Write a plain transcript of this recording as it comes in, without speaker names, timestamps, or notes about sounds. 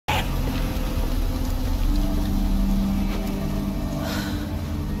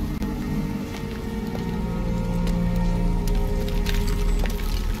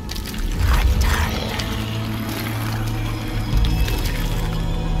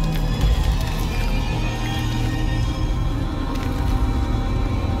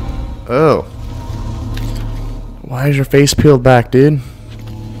Oh. Why is your face peeled back, dude?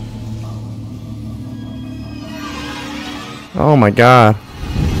 Oh my god.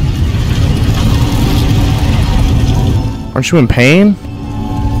 Aren't you in pain?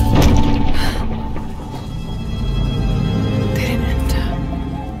 They didn't enter.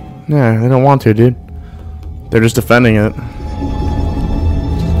 Yeah, they don't want to, dude. They're just defending it.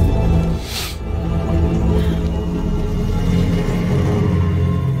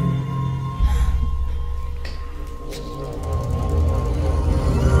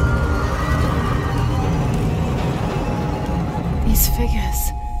 These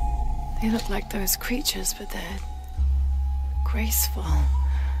figures, they look like those creatures, but they're graceful.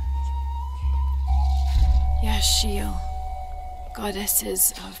 Yashil,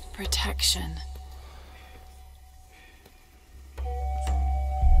 goddesses of protection.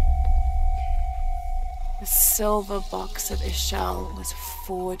 The silver box of Ishal was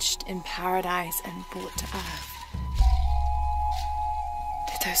forged in paradise and brought to earth.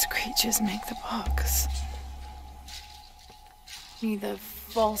 Did those creatures make the box? Neither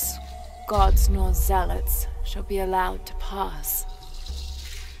false gods nor zealots shall be allowed to pass.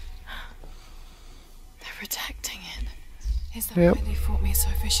 They're protecting it. Is that why they fought me so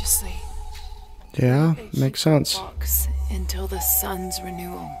viciously? Yeah, makes sense. Box until the sun's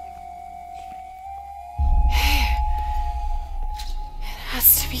renewal. Here. It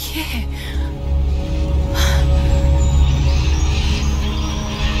has to be here.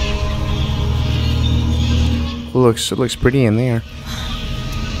 It looks pretty in there.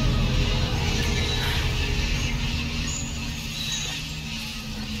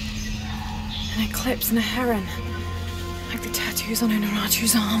 An eclipse and a heron. Like the tattoos on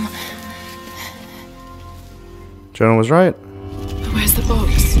Unaratu's arm. Jonah was right. But where's the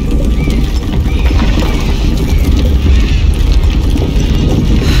box?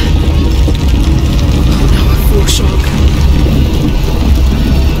 Oh no, a full shock.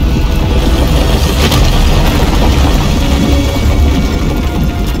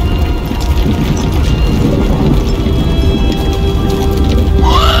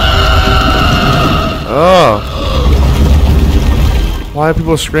 Oh. Why are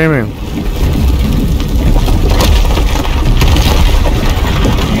people screaming?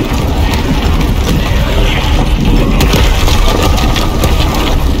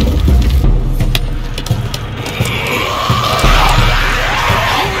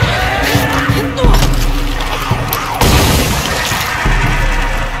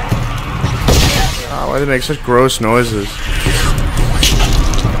 Oh, why do they make such gross noises?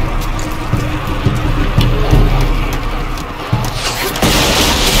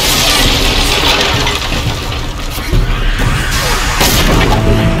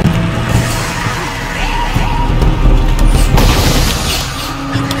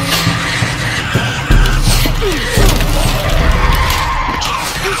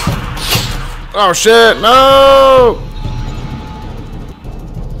 Oh shit, no!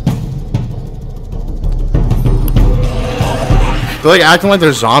 They're like acting like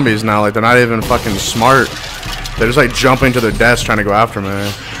they're zombies now, like they're not even fucking smart. They're just like jumping to their deaths trying to go after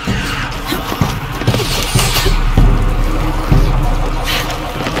me.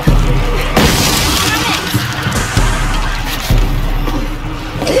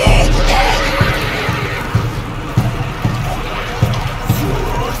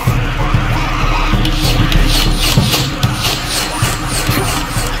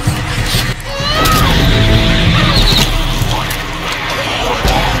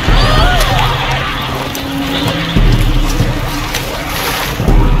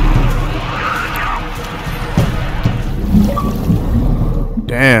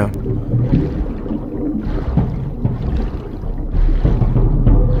 Damn.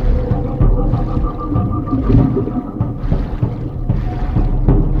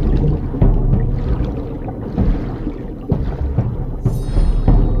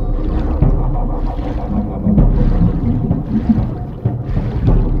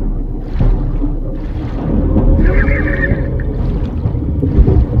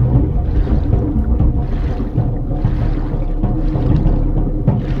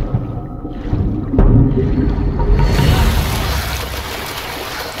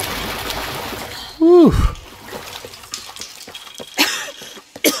 Whew.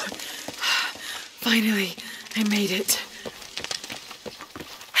 Finally, I made it.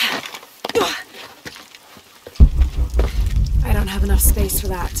 I don't have enough space for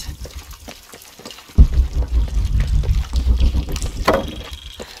that.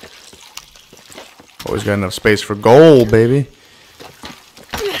 Always got enough space for gold, baby.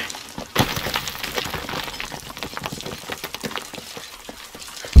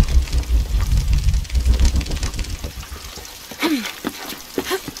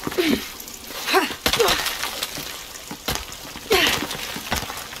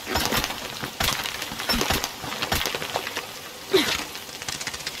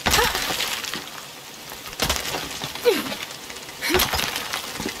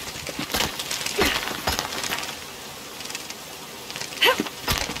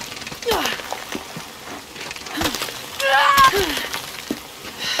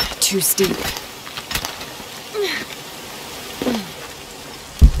 too steep.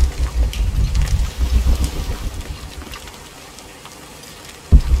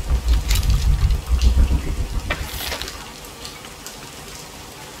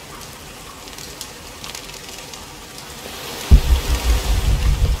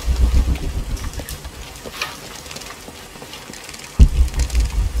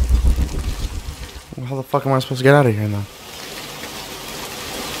 How the fuck am I supposed to get out of here now?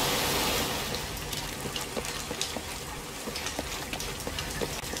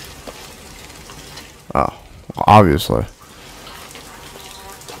 Oh, well, obviously.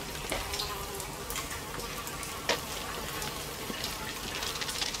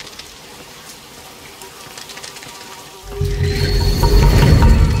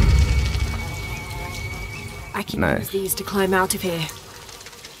 I can Nice. use these to climb out of here.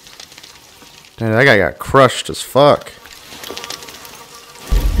 Dude, that guy got crushed as fuck.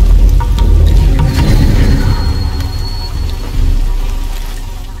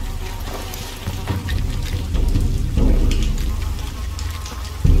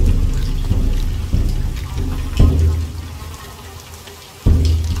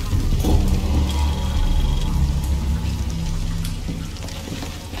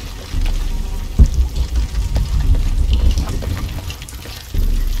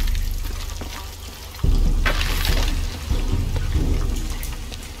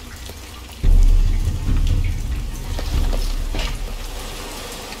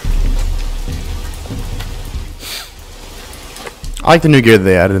 I like the new gear that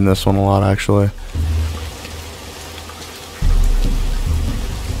they added in this one a lot, actually.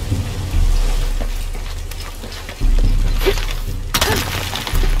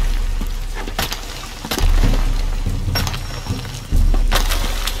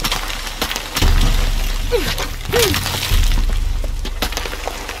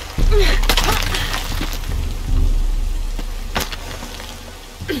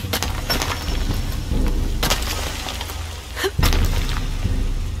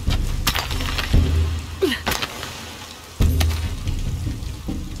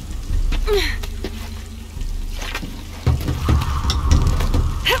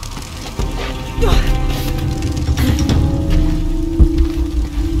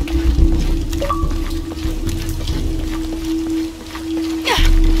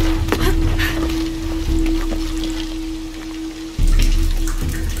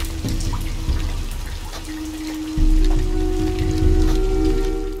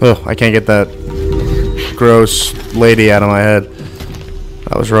 Oh, I can't get that gross lady out of my head.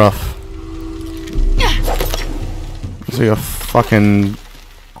 That was rough. It's like a fucking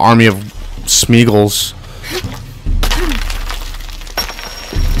army of Smeagol's.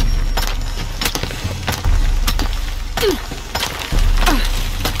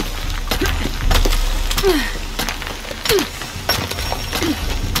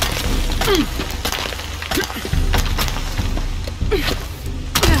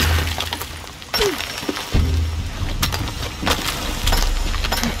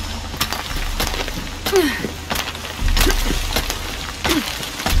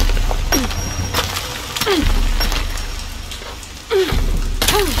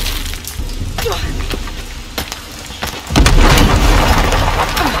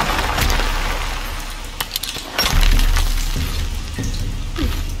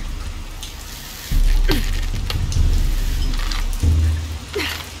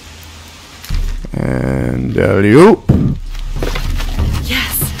 And alley-oop.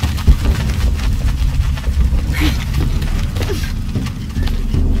 Yes.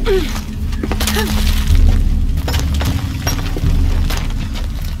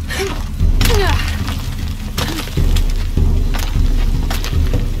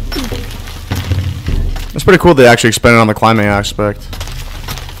 It's pretty cool they actually expanded on the climbing aspect.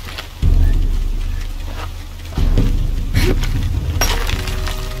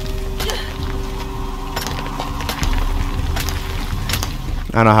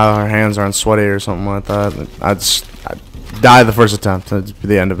 I don't know how her hands aren't sweaty or something like that. I'd die the first attempt. That'd be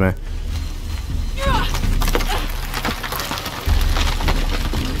the end of me.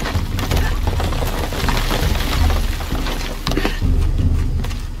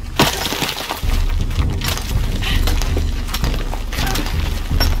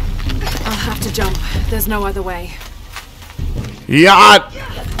 I'll have to jump. There's no other way. Yacht!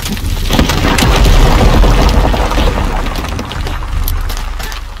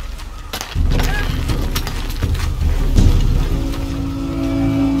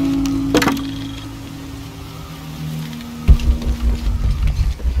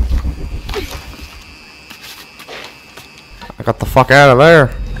 I got the fuck out of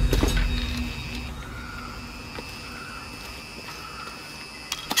there.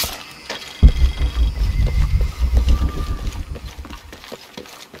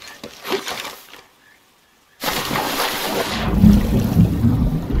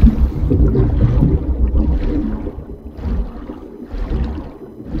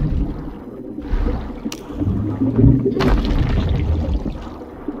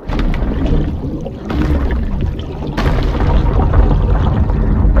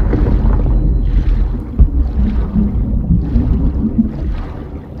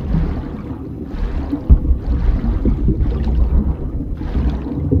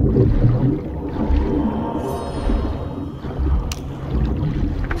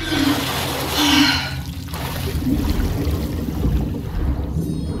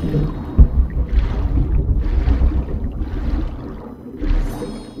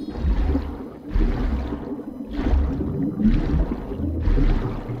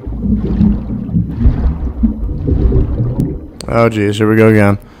 Oh geez, here we go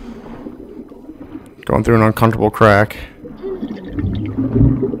again. Going through an uncomfortable crack.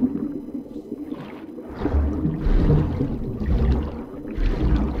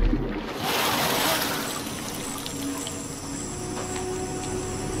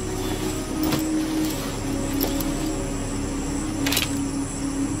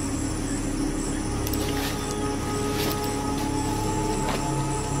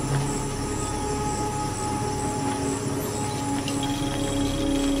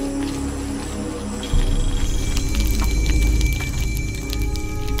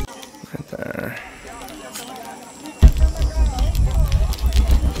 There.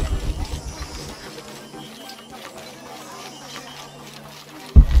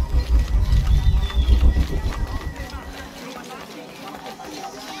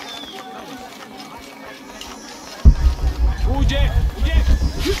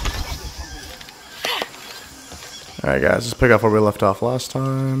 Alright guys, let's pick up where we left off last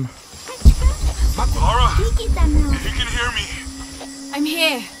time. Lara, if you can hear me, I'm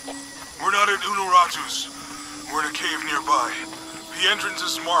here. we're not at Unuratu's. We're in a cave nearby. The entrance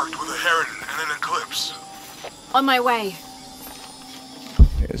is marked with a heron and an eclipse. On my way.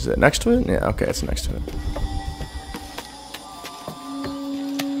 Is it next to it? Yeah, okay, it's next to it.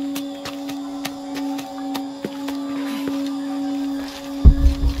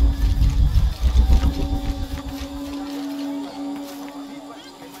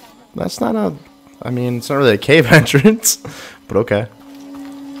 That's not a... I mean, it's not really a cave entrance, but okay.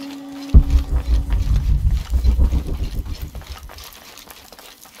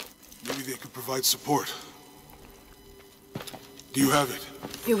 Maybe they could provide support. Do you have it?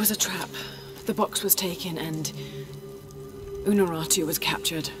 It was a trap. The box was taken and Unuratu was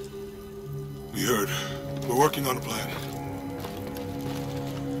captured. We heard. We're working on a plan.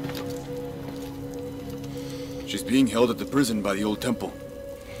 She's being held at the prison by the old temple.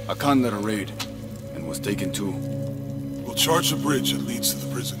 Akan led a raid, and was taken too. We'll charge the bridge that leads to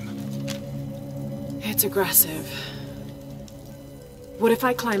the prison. It's aggressive. What if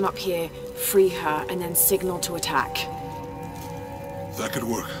I climb up here, free her, and then signal to attack? That could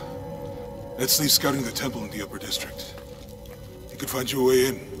work. Let's leave scouting the temple in the upper district. You could find your way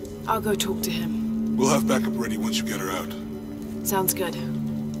in. I'll go talk to him. We'll have backup ready once you get her out. Sounds good.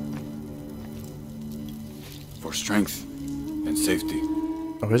 For strength and safety.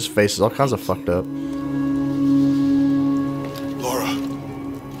 Oh, his face is all kinds of fucked up. Lara,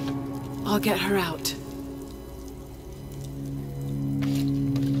 I'll get her out.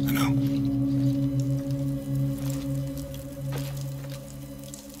 I know.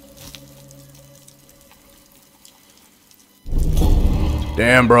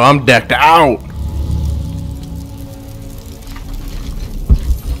 Damn, bro, I'm decked out.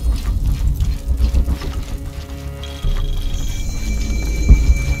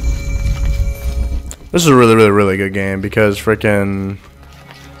 This is a really, really, really good game because freaking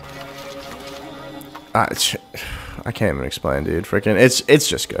I can't even explain, dude. Freaking it's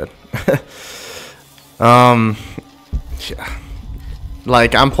just good. Yeah.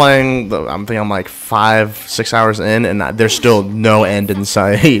 Like I'm playing, I think I'm like 5-6 hours in, and there's still no end in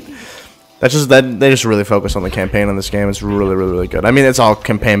sight. That's just that they just really focus on the campaign on this game. It's really, really, really good. I mean, it's all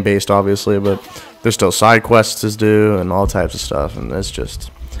campaign based, obviously, but there's still side quests to do and all types of stuff, and it's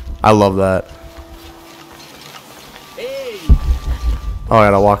just I love that. Oh, I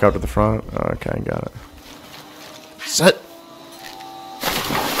gotta walk up to the front. Oh, okay, got it. Set.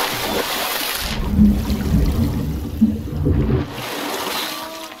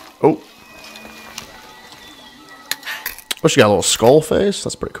 Oh. Oh, she got a little skull face.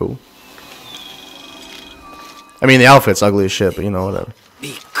 That's pretty cool. I mean, the outfit's ugly as shit, but you know, whatever.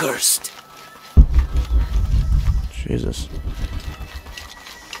 Be cursed. Jesus.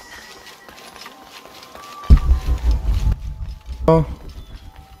 Oh.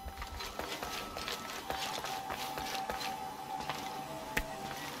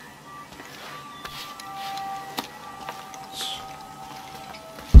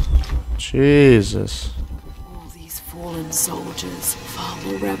 Jesus. All these fallen soldiers, far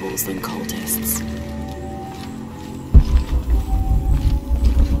more rebels than cultists.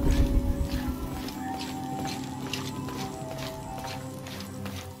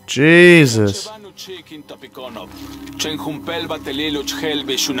 Jesus. Chenjumpel batelilo chel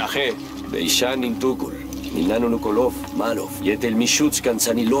beshunaje. Beishan intukul. Ninano nukolov, malov, yetel mishuts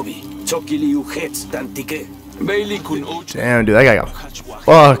kansanilobi. Tsokili uchets tantike. Damn, dude, that guy got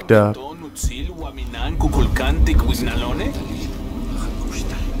fucked up.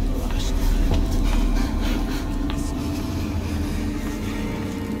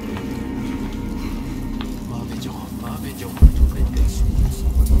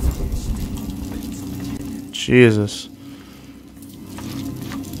 Jesus.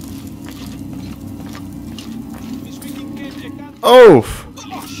 Oh!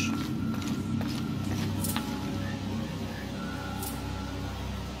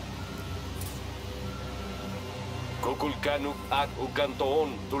 Kukulkanuk ak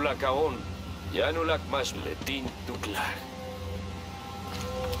ukantoon tulakaon. Yanulak mas letin tuklar.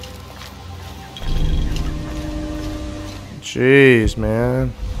 Jeez,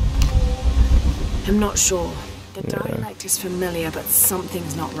 man. I'm not sure. The dialect is familiar, but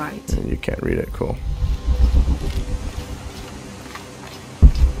something's not right. You can't read it, cool.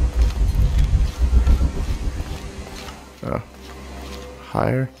 Oh.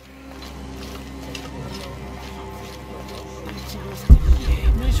 Higher?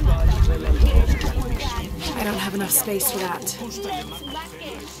 I don't have enough space for that.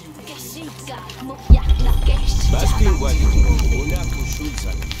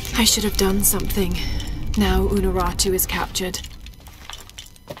 I should have done something. Now Unuratu is captured.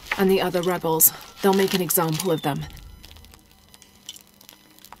 And the other rebels, they'll make an example of them.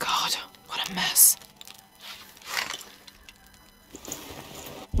 God, what a mess.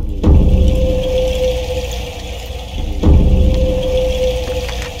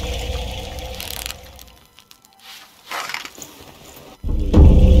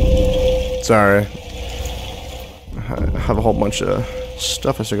 Sorry. I have a whole bunch of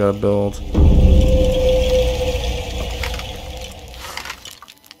stuff I still gotta build.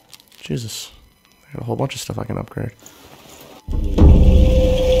 Jesus. I got a whole bunch of stuff I can upgrade.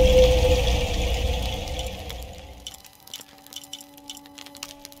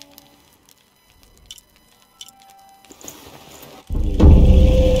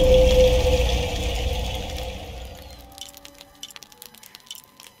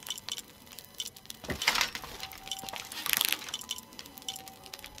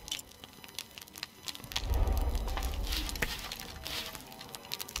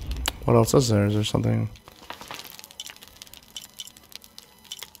 What else is there? Is there something?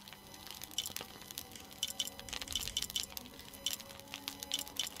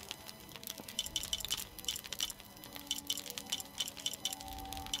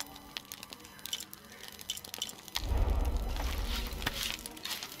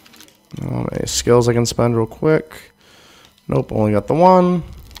 How many skills I can spend real quick? Nope, only got the one.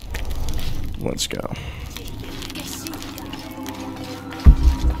 Let's go.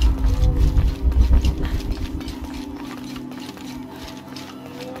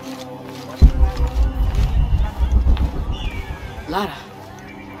 Lara,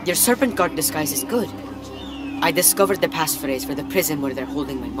 your serpent guard disguise is good. I discovered the passphrase for the prison where they're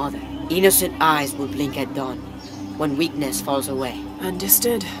holding my mother. Innocent eyes will blink at dawn, when weakness falls away.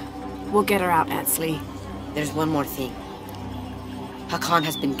 Understood. We'll get her out, Etsley. There's one more thing. Hakan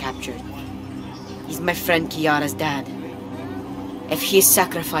has been captured. He's my friend Kiara's dad. If he is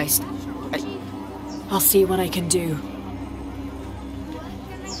sacrificed, I'll see what I can do.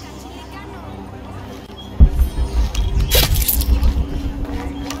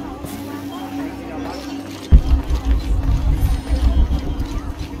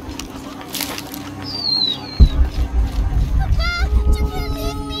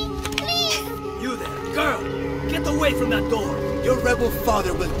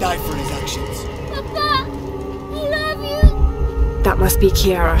 Father will die for his actions. Papa, I love you. That must be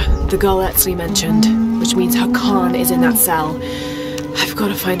Kiara, the girl Etsley mentioned, which means Hakan is in that cell. I've got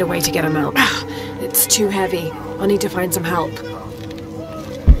to find a way to get him out. It's too heavy. I'll need to find some help. I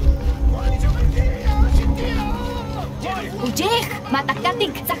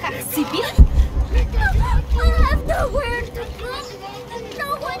have nowhere to go. No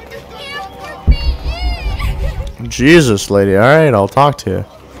one to care for me. Jesus, lady. Alright, I'll talk to you.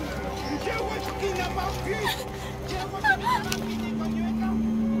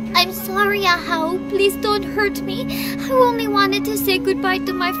 I'm sorry, Ahau. Please don't hurt me. I only wanted to say goodbye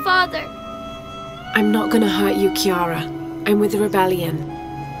to my father. I'm not gonna hurt you, Kiara. I'm with the rebellion.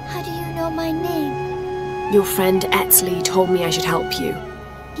 How do you know my name? Your friend Etsley told me I should help you.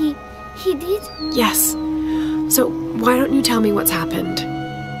 He did? Yes. So, why don't you tell me what's happened?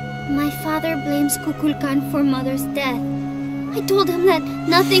 My father blames Kukulkan for Mother's death. I told him that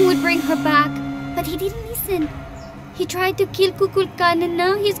nothing would bring her back. But he didn't listen. He tried to kill Kukulkan and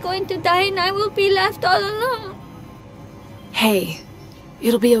now he's going to die and I will be left all alone. Hey,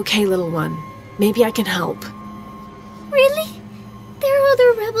 it'll be okay, little one. Maybe I can help. Really? There are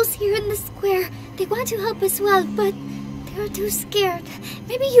other rebels here in the square. They want to help as well, but they're too scared.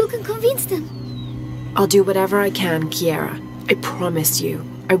 Maybe you can convince them. I'll do whatever I can, Kiera. I promise you.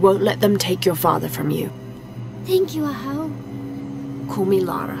 I won't let them take your father from you. Thank you, Ahau. Call me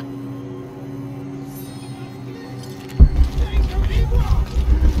Lara.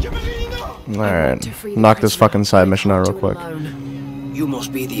 Alright, knock this fucking side mission out real quick. You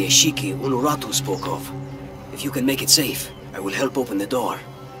must be the Eshiki Unuratu spoke of. If you can make it safe, I will help open the door.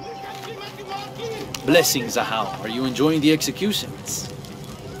 Blessings, Ahau. Are you enjoying the executions?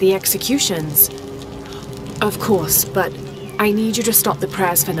 The executions? Of course, but I need you to stop the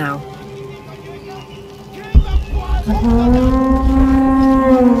prayers for now.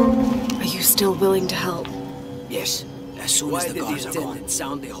 Are you still willing to help? Yes, as soon as the guards are gone.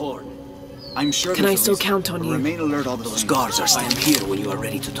 Sound the horn. I'm sure. Can I still count on you? Remain alert all the Those guards are still here when you are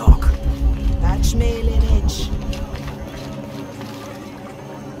ready to talk.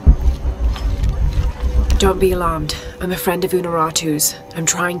 Don't be alarmed. I'm a friend of Unuratu's. I'm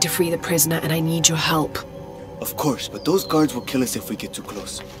trying to free the prisoner and I need your help. Of course, but those guards will kill us if we get too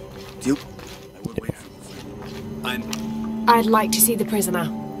close. Deal? I will wait for you. I'd like to see the prisoner.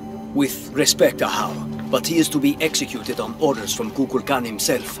 With respect, Ahau, but he is to be executed on orders from Kukulkan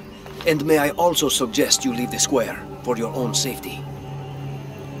himself. And may I also suggest you leave the square, for your own safety.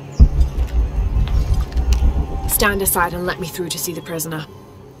 Stand aside and let me through to see the prisoner.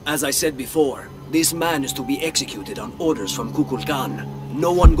 As I said before, this man is to be executed on orders from Kukulkan.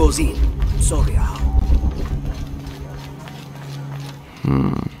 No one goes in. Sorry, Ahau.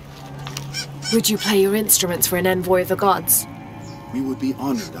 Would you play your instruments for an envoy of the gods? We would be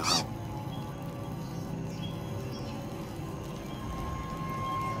honored, Ahau.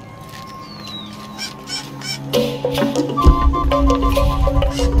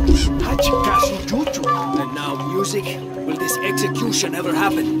 And now music? Will this execution ever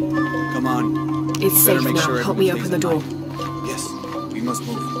happen? Come on. It's safe now. Help me open the door. Yes, we must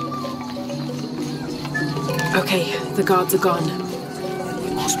move. Okay, the guards are gone.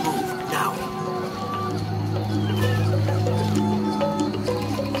 We must move, now.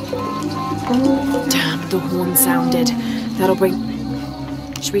 Damn, the horn sounded. That'll bring...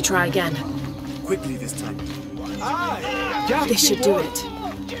 Should we try again? Quickly this time. This should do it.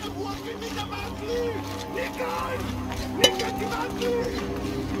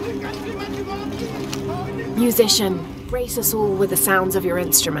 Musician, brace us all with the sounds of your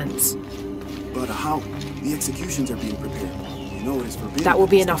instruments. But how? The executions are being prepared. You know it is forbidden. That will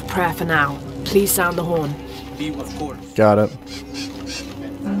be enough prayer for now. Please sound the horn. Of course. Got it.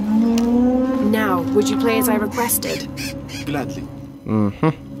 Now, would you play as I requested? Gladly.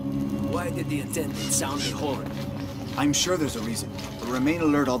 Why did the attendant sound the horn? I'm sure there's a reason, but remain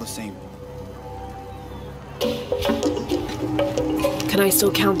alert all the same. Can I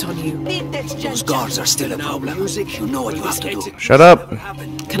still count on you? Those guards are still a problem. Music, you know what you have to do. Shut up.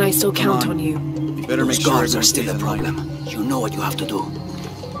 Can I still count on you? Those guards are still a problem. You know what you have to do.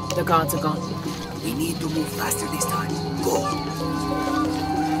 The guards are gone. We need to move faster this time. Go.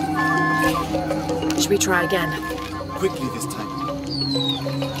 Should we try again? Quickly this time.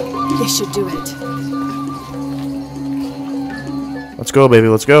 This should do it. Let's go, baby.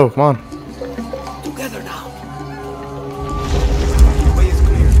 Let's go. Come on. Together now. The way is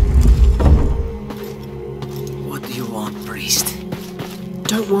clear. What do you want, priest?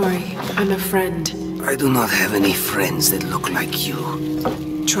 Don't worry, I'm a friend. I do not have any friends that look like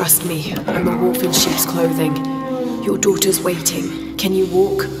you. Trust me, I'm a wolf in sheep's clothing. Your daughter's waiting. Can you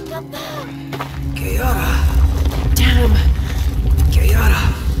walk? Kiara. Damn!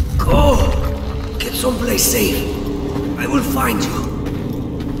 Kiara, go! Get someplace safe. I will find you.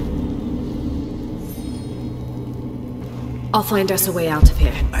 I'll find us a way out of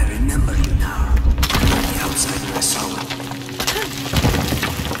here. I remember you now. The outside where I saw you.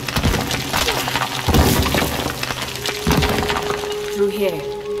 Through here.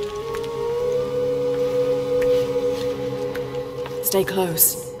 Stay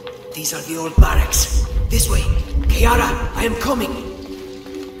close. These are the old barracks. This way. Kiara, I am coming.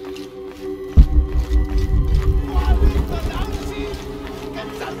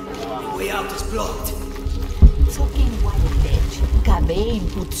 The way out is blocked.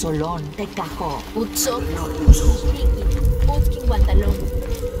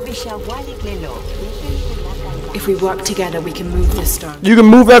 If we work together, we can move this stone. You can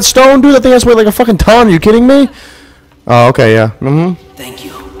move that stone, dude? That thing has to weigh like a fucking ton. Are you kidding me? Oh, okay, yeah. Thank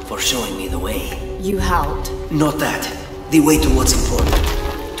you for showing me the way. Not that. The way to what's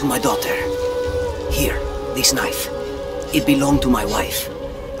important. To my daughter. Here, this knife. It belonged to my wife.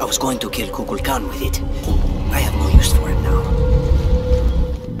 I was going to kill Kukulkan with it. I have no use for it now.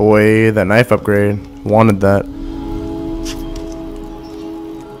 Boy, that knife upgrade. Wanted that.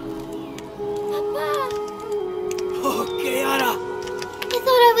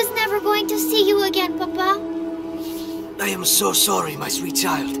 I am so sorry, my sweet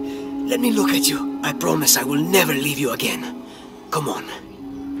child. Let me look at you. I promise I will never leave you again. Come on,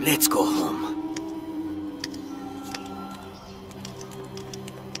 let's go home.